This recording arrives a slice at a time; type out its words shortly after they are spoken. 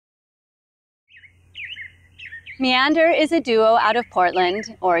Meander is a duo out of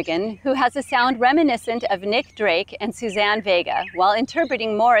Portland, Oregon, who has a sound reminiscent of Nick Drake and Suzanne Vega while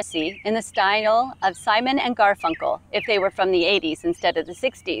interpreting Morrissey in the style of Simon and Garfunkel, if they were from the 80s instead of the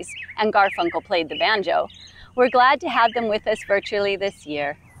 60s, and Garfunkel played the banjo. We're glad to have them with us virtually this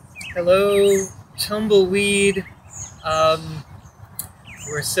year. Hello, Tumbleweed.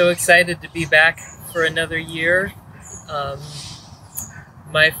 We're so excited to be back for another year.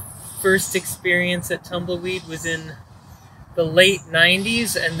 My first experience at Tumbleweed was in the late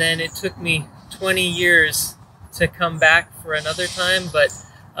 90s, and then it took me 20 years to come back for another time, but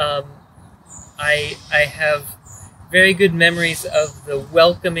I have very good memories of the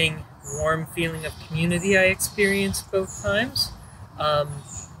welcoming, warm feeling of community I experienced both times.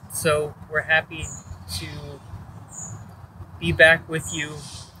 So we're happy to be back with you,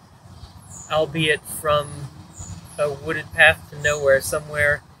 albeit from a wooded path to nowhere,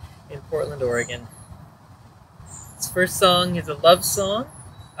 somewhere in Portland, Oregon. This first song is a love song,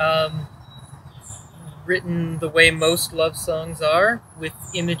 written the way most love songs are, with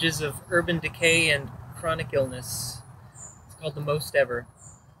images of urban decay and chronic illness. It's called The Most Ever.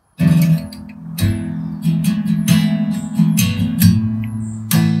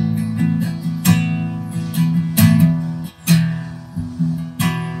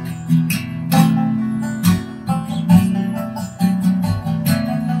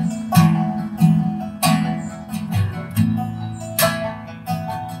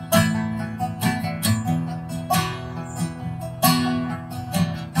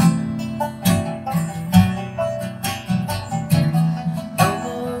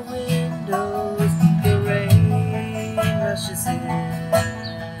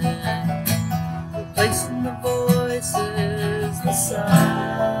 Replacing the voices, the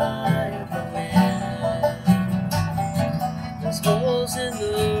sigh of the wind. There's holes in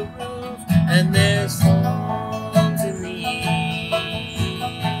the roof, and there's holes in the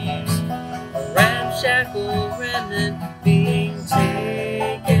eaves. A ramshackle remnant being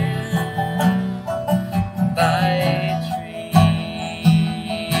taken by a tree.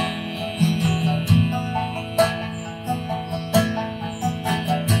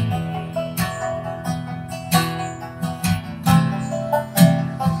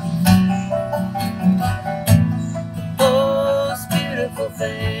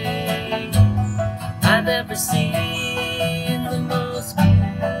 Thing I've ever seen, the most beautiful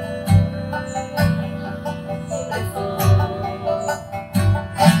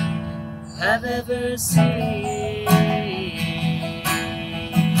I've ever seen.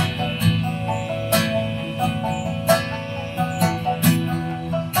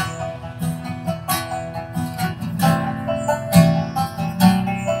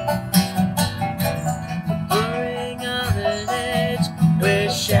 Blurring on an edge where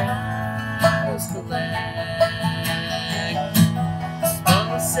shadows collect,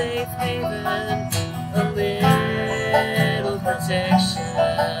 small safe haven, a little protection.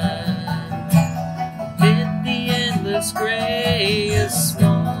 Amid the endless gray, a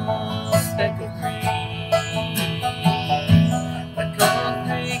small speck of green. The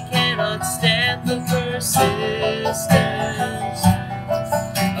concrete cannot stand the persistence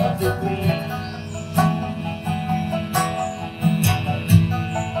of the wind.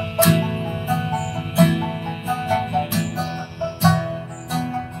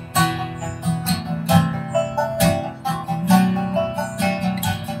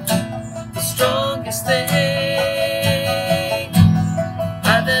 Thing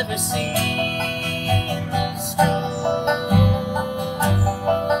I've ever seen, the strongest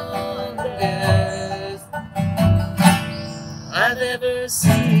I've ever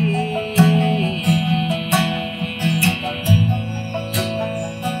seen.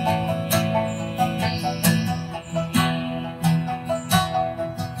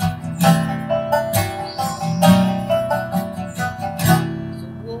 There's a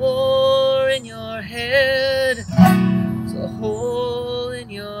war in your head, there's a hole in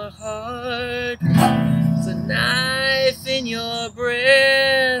your heart, there's a knife in your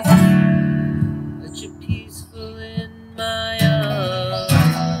breath, but you're peaceful in my arms.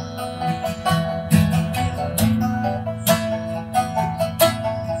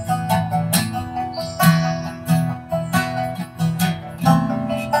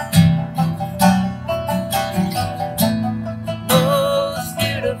 Most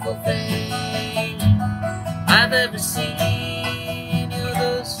beautiful thing I've ever seen, you're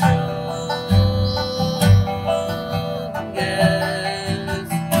the strongest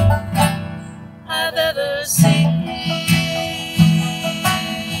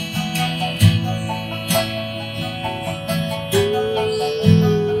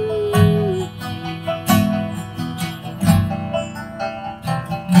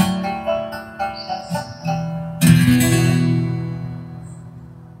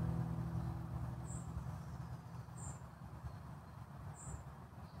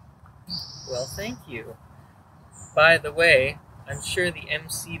Well, thank you. By the way, I'm sure the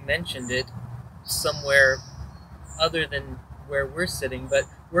MC mentioned it somewhere other than where we're sitting, but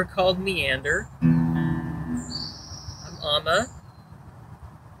we're called Meander. I'm Amma.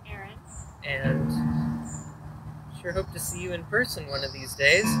 Aaron. And sure hope to see you in person one of these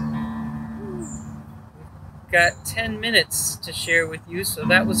days. We've got 10 minutes to share with you, so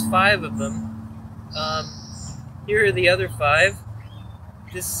that was 5 of them. Here are the other 5.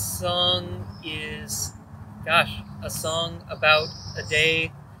 This song is, a song about a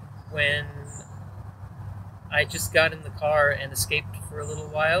day when I just got in the car and escaped for a little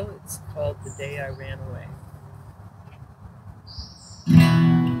while. It's called The Day I Ran Away.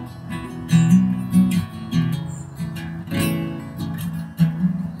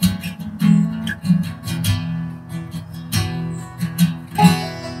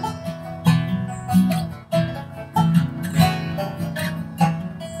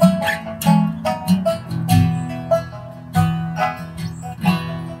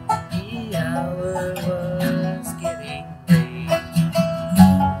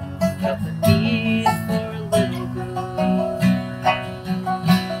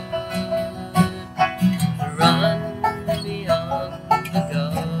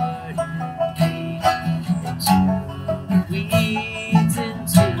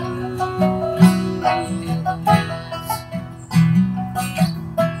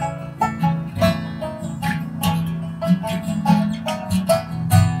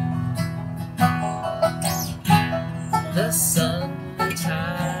 The sun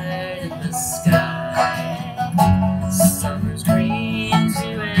tide in the sky, summer's green to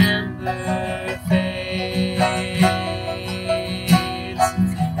amber fades,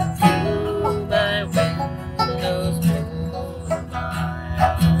 and through my windows blow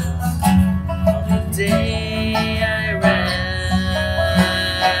miles on the day I ran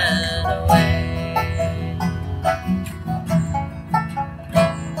away.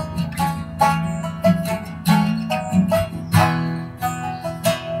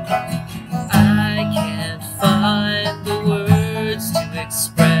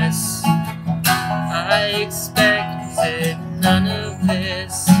 I expected none of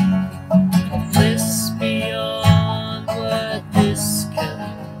this, a bliss beyond what this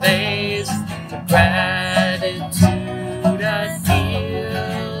conveys, the gratitude I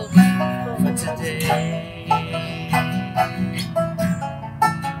feel for today.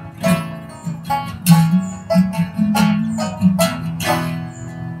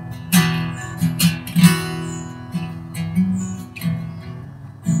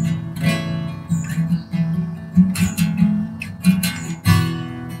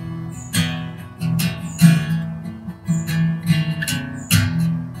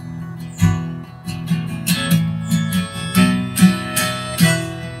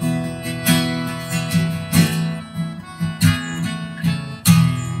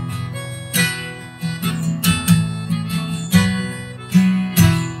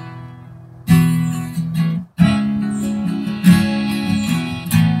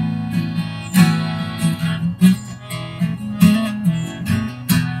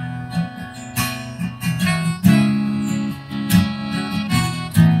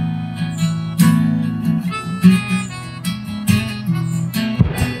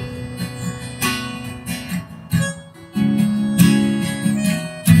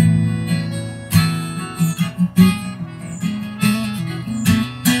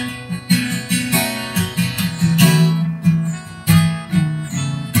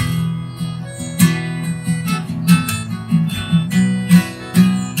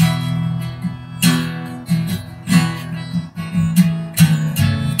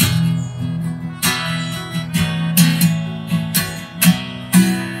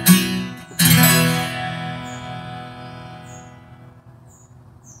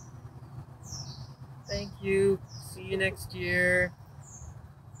 Thank you. See you next year.